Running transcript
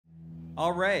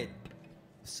All right.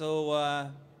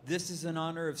 So this is in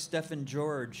honor of Stefan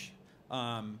George,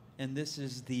 and this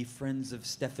is the Friends of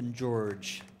Stefan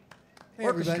George. Hey,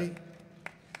 everybody.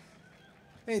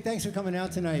 Hey, thanks for coming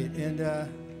out tonight. And,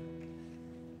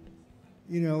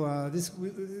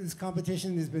 this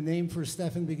competition has been named for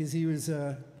Stefan because he was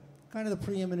kind of the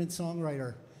preeminent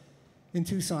songwriter in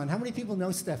Tucson. How many people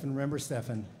know Stefan, remember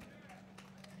Stefan?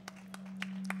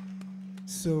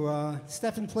 So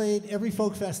Stefan played every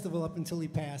folk festival up until he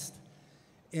passed.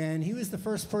 And he was the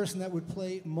first person that would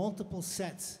play multiple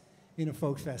sets in a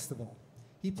folk festival.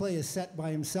 He'd play a set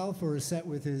by himself or a set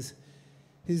with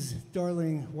his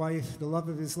darling wife, the love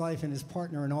of his life, and his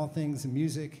partner in all things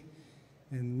music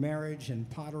and marriage and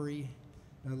pottery,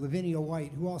 Lavinia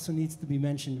White, who also needs to be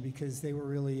mentioned because they were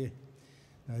really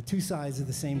two sides of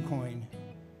the same coin.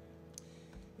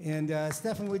 And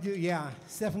Stefan would do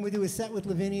a set with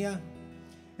Lavinia,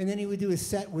 and then he would do a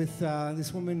set with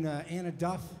this woman, Anna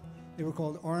Duff. They were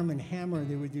called Arm and Hammer.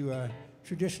 They would do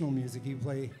traditional music. He would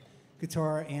play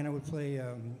guitar, Anna would play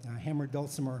hammer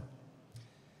dulcimer.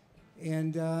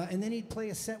 And then he'd play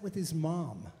a set with his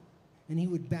mom, and he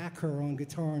would back her on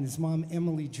guitar. And his mom,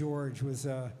 Emily George, was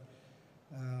a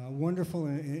wonderful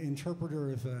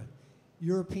interpreter of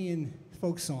European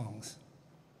folk songs.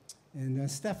 And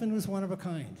Stefan was one of a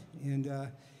kind.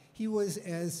 And he was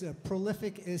as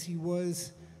prolific as he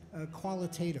was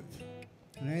qualitative.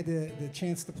 And I had the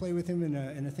chance to play with him in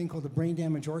a thing called the Brain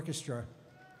Damage Orchestra.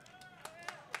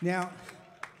 Now,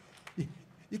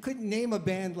 you couldn't name a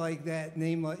band like that.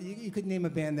 You couldn't name a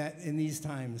band that in these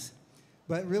times,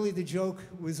 but really the joke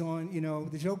was on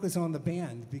the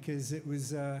band because it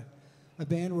was a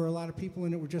band where a lot of people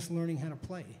in it were just learning how to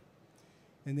play,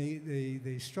 and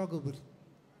they struggled with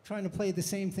trying to play the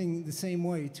same thing the same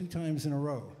way 2 times in a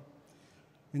row,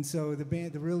 and so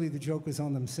the joke was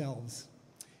on themselves,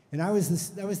 and I was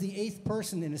the 8th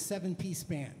person in a 7-piece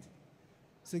band,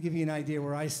 so to give you an idea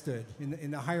where I stood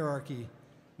in the hierarchy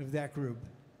of that group.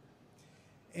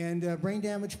 And Brain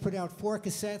Damage put out 4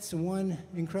 cassettes and 1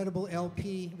 incredible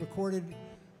LP, recorded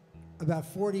about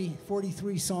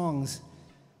 43 songs.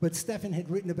 But Stefan had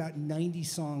written about 90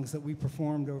 songs that we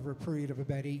performed over a period of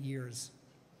about 8 years.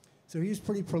 So he was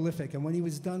pretty prolific. And when he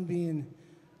was done being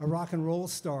a rock and roll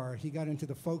star, he got into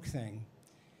the folk thing.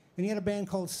 And he had a band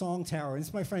called Song Tower. And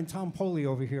it's my friend Tom Poley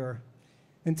over here.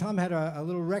 And Tom had a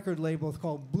little record label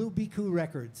called Blue Biku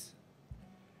Records.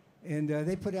 And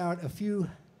they put out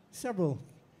several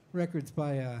records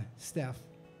by Steph.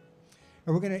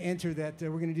 And we're going to enter that, we're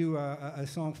going to do a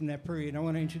song from that period. I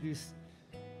want to introduce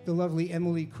the lovely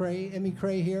Emmy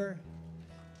Creigh here,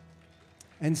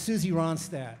 and Suzy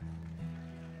Ronstadt.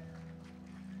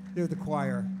 They're the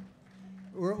choir.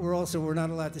 We're not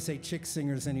allowed to say chick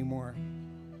singers anymore.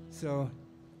 So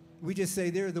we just say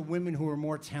they're the women who are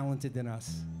more talented than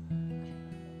us.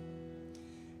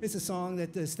 It's a song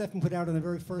that Stefan put out on the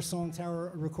very first Song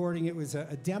Tower recording. It was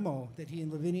a demo that he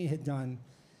and Lavinia had done.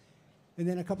 And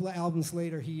then a couple of albums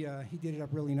later, he did it up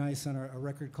really nice on a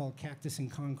record called Cactus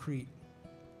and Concrete.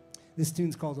 This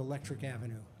tune's called Electric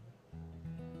Avenue.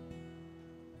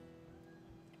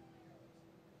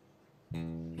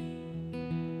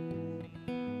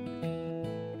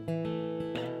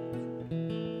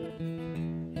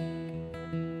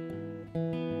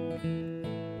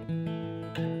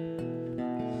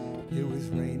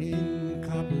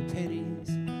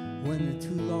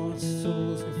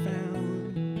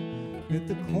 At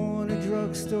the corner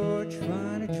drugstore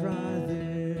trying to dry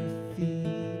their feet.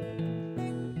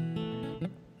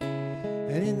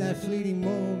 And in that fleeting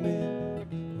moment,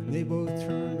 when they both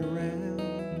turned around,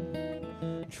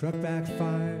 a truck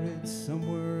backfired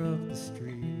somewhere up the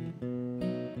street.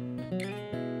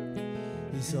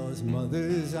 He saw his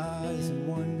mother's eyes in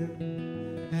wonder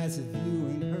as if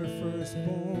viewing her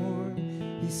firstborn.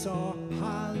 He saw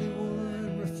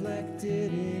Hollywood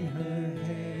reflected in her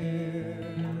hair.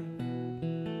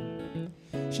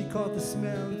 She caught the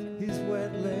smell of his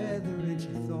wet leather and she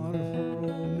thought of her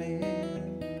old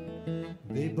man.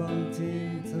 They bumped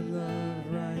into love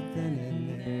right then and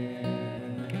there.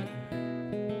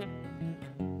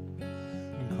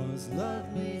 'Cause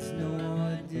love needs no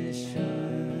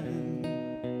audition.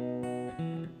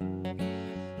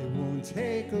 It won't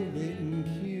take a written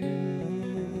cue.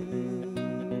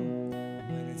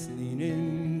 When it's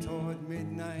leaning toward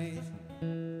midnight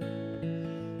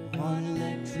on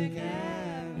Electric Avenue.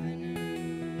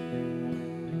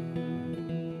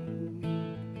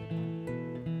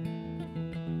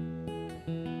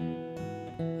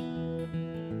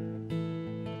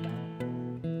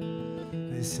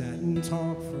 They sat and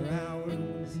talked for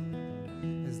hours,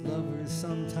 as lovers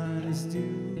sometimes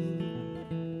do.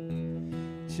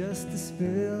 just to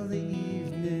spill the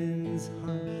evening's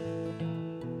heart,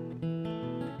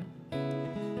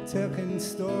 telling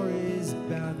stories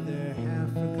about their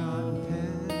half-forgotten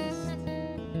past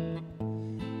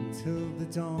until the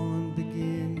dawn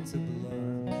begins to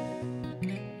blur.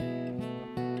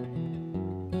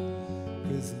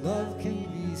 'Cause love can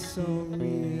be so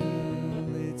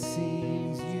real, it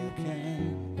seems you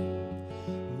can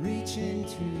reach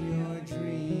into your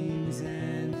dreams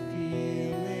and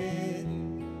feel it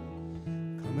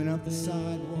coming up the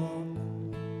sidewalk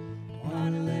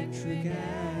on Electric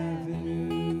Avenue.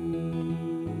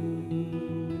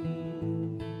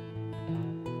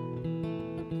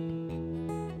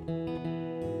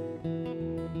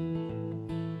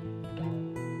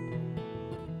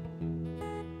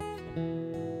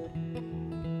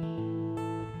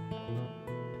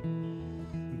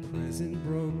 The present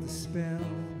broke the spell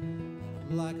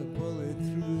like a bullet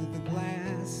through the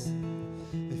glass.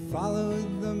 They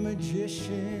followed the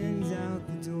magicians out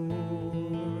the door,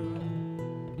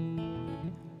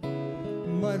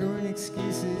 muttering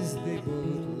excuses. They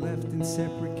both left in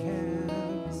separate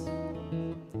cabs,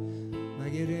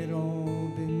 like it had all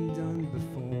been done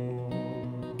before.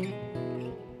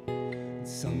 And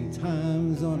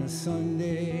sometimes on a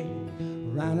Sunday,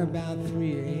 around about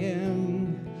 3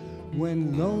 a.m.,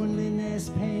 when loneliness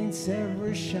paints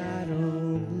every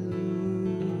shadow blue,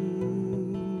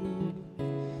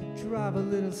 drive a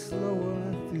little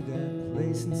slower through that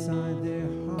place inside their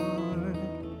heart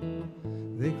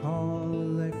they call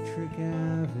Electric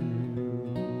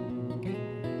Avenue,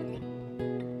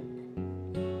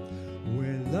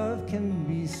 where love can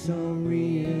be so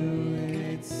real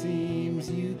it seems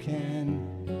you can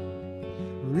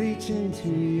reach into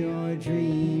your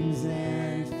dreams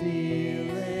and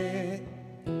feel it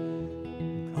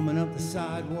coming up the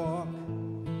sidewalk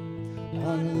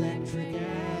on Electric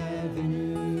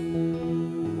Avenue.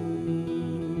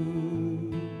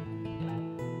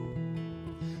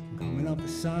 Coming up the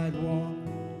sidewalk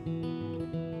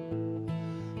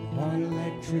on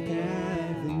Electric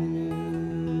Avenue.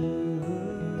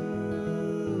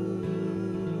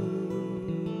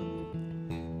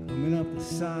 Coming up the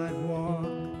sidewalk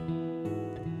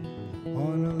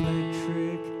on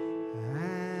Electric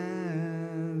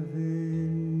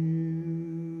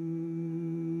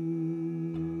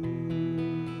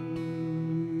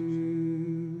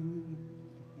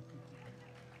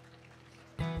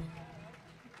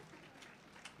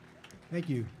Thank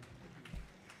you.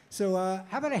 So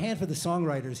how about a hand for the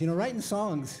songwriters? You know, writing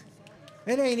songs,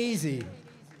 it ain't easy.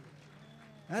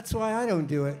 That's why I don't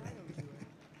do it.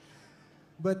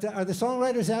 But are the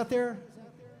songwriters out there?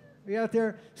 Are you out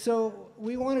there? So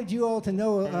we wanted you all to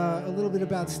know a little bit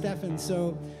about Stefan.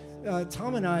 So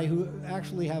Tom and I, who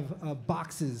actually have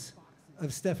boxes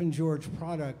of Stefan George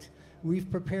product,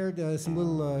 we've prepared some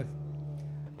little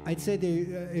I'd say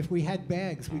if we had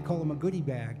bags, we'd call them a goodie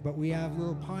bag, but we have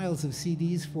little piles of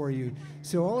CDs for you.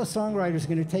 So all the songwriters are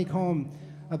going to take home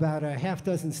about a half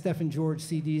dozen Stefan George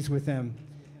CDs with them.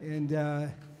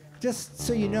 And just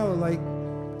so you know, like,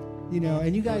 you know,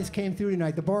 and you guys came through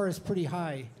tonight, the bar is pretty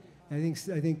high. I think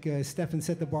Stefan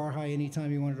set the bar high anytime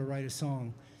he wanted to write a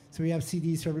song. So we have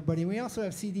CDs for everybody, and we also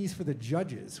have CDs for the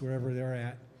judges, wherever they're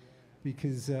at,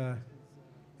 because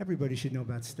everybody should know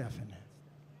about Stefan.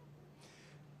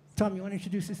 Tom, you want to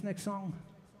introduce this next song?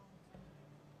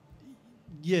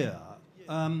 Yeah.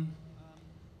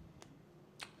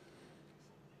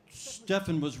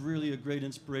 Stefan was really a great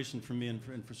inspiration for me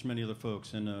and for so many other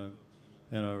folks, and a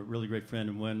really great friend.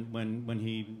 And when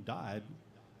he died,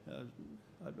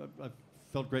 I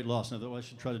felt great loss, and I thought, well, I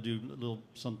should try to do a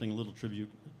little tribute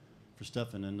for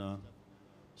Stefan. And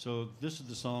so this is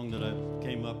the song that I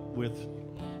came up with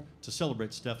to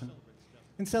celebrate Stefan.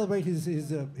 And celebrate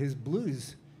his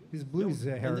blues. His blues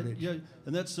heritage. Yeah,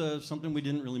 and that's something we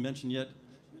didn't really mention yet.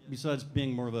 Besides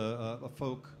being more of a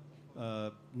folk,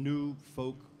 new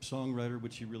folk songwriter,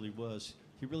 which he really was,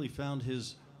 he really found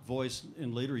his voice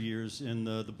in later years in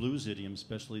the blues idiom,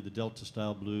 especially the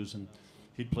Delta-style blues, and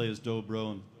he'd play his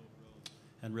dobro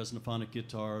and resonophonic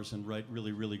guitars and write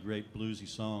really, really great bluesy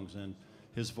songs, and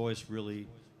his voice really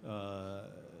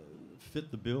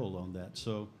fit the bill on that.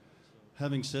 So,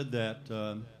 having said that,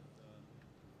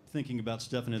 thinking about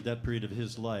Stefan at that period of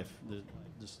his life,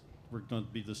 we're going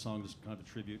to be this song that's kind of a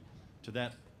tribute to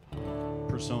that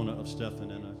persona of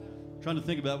Stefan. And trying to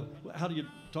think about how do you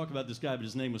talk about this guy, but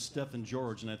his name was Stefan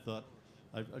George, and I thought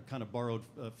I kind of borrowed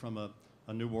from a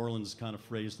New Orleans kind of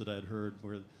phrase that I had heard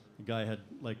where the guy had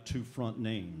like two front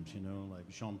names, you know, like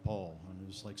Jean Paul, and it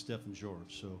was like Stefan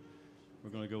George. So we're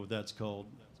going to go with that. It's called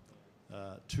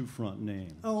Two Front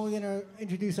Names. Oh, we're going to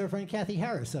introduce our friend Kathy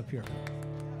Harris up here.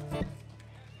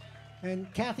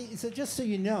 And Kathy, so just so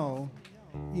you know,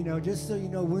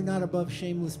 we're not above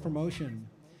shameless promotion.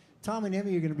 Tom and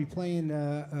Emmy are going to be playing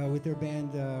with their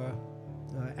band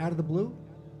Out of the Blue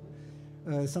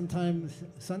sometime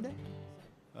Sunday?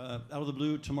 Out of the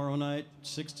Blue tomorrow night,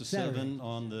 6 to Saturday. 7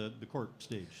 on the court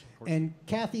stage. And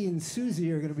Kathy and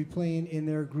Suzy are going to be playing in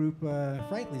their group,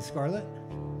 Frankly, Scarlett.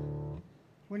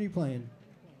 When are you playing?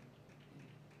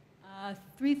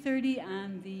 3:30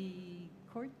 on the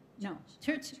court? No,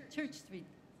 Church Street,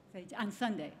 on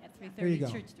Sunday at There you 3:30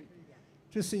 go. Church Street.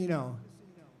 Just so you know.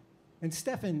 And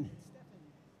Stefan,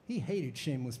 he hated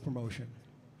shameless promotion.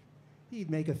 He'd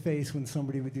make a face when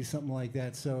somebody would do something like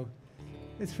that, so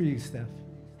it's for you, Steph.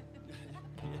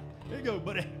 Here you go,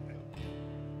 buddy.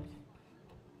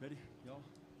 Ready, y'all?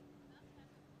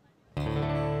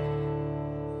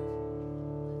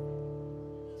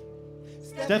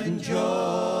 Stefan George.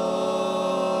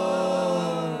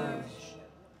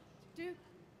 Duke.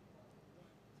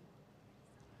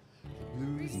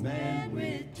 Blues man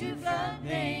with two front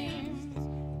names.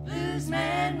 Blues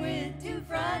man with two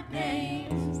front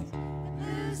names. The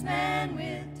blues man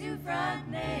with two front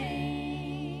names.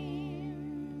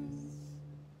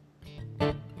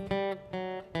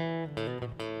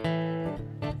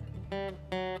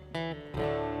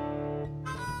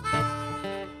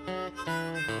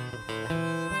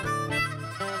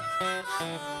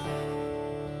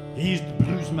 He's the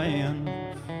blues man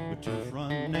with two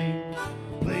front names.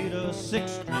 Played a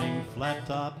 6-string flat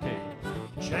top K.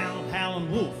 Channeled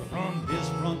Howlin' Wolf from his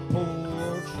front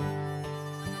porch.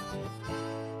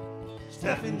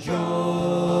 Stefan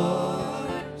George.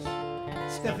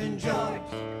 Stefan George.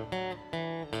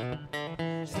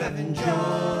 Stefan George.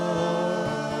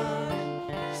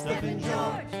 Stefan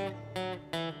George.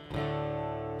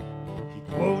 He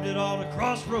quoted all the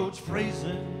Crossroads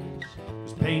phrases.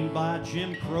 Was painted by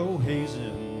Jim Crow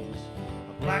hazings.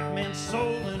 A black man's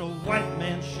soul in a white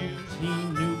man's shoes. He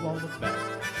knew all about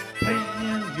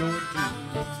paying your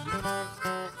dues.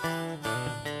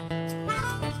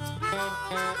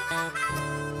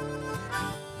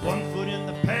 One foot in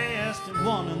the past and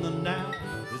one in the now.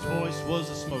 His voice was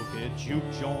a smoky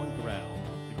juke joint growl.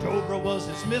 The cobra was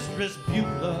his mistress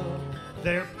Beulah.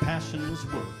 Their passion was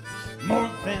worth more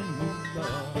than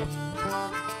moolah.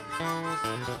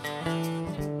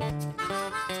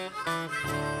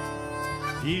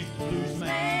 He's the blues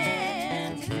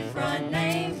man, two front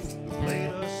names. who played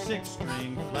a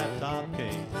 6-string flat top K.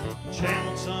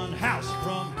 Channeled Sun House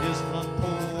from his front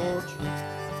porch.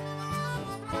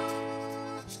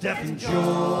 Stefan George.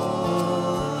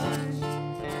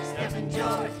 Stefan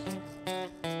George.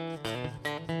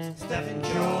 Stefan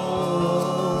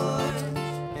George.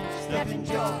 Stefan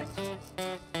George.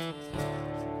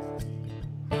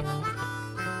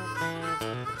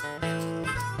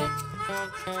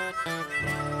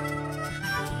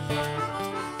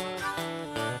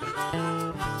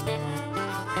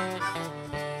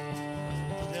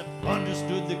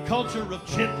 Understood the culture of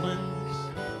chitlins,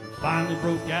 finally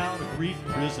broke out of grief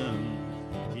prison.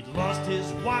 He'd lost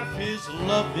his wife, his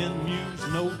loving muse.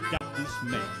 No doubt this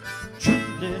man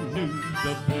truly knew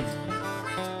the blues.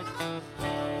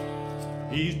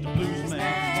 He's the blues man,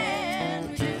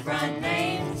 Man, two front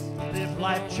names. live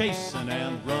life chasing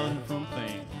and run from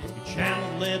fame. He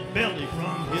channeled lead belly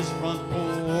from his front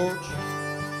porch.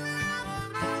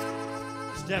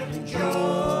 Stefan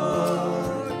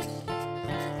George.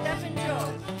 Stefan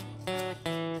George.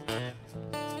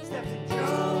 Stefan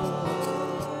George.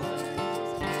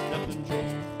 Stefan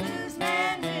George. Blues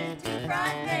man with two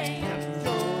front names.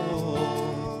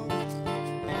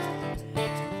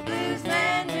 Blues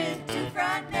man with two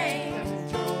front names.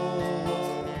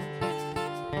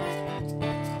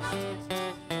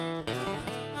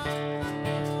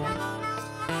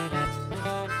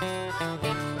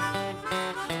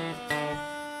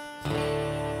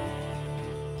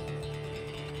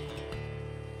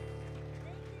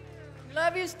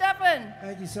 Love you, Stefan.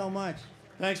 Thank you so much.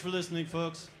 Thanks for listening,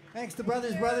 folks. Thanks to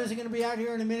Brothers. Brothers are going to be out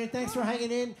here in a minute. Thanks for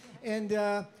hanging in. And,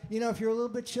 if you're a little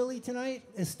bit chilly tonight,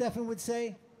 as Stefan would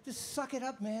say, just suck it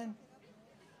up, man.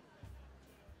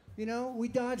 We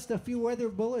dodged a few weather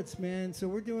bullets, man, so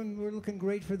we're looking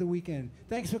great for the weekend.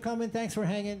 Thanks for coming. Thanks for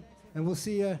hanging. And we'll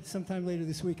see you sometime later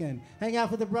this weekend. Hang out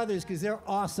with the brothers because they're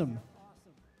awesome.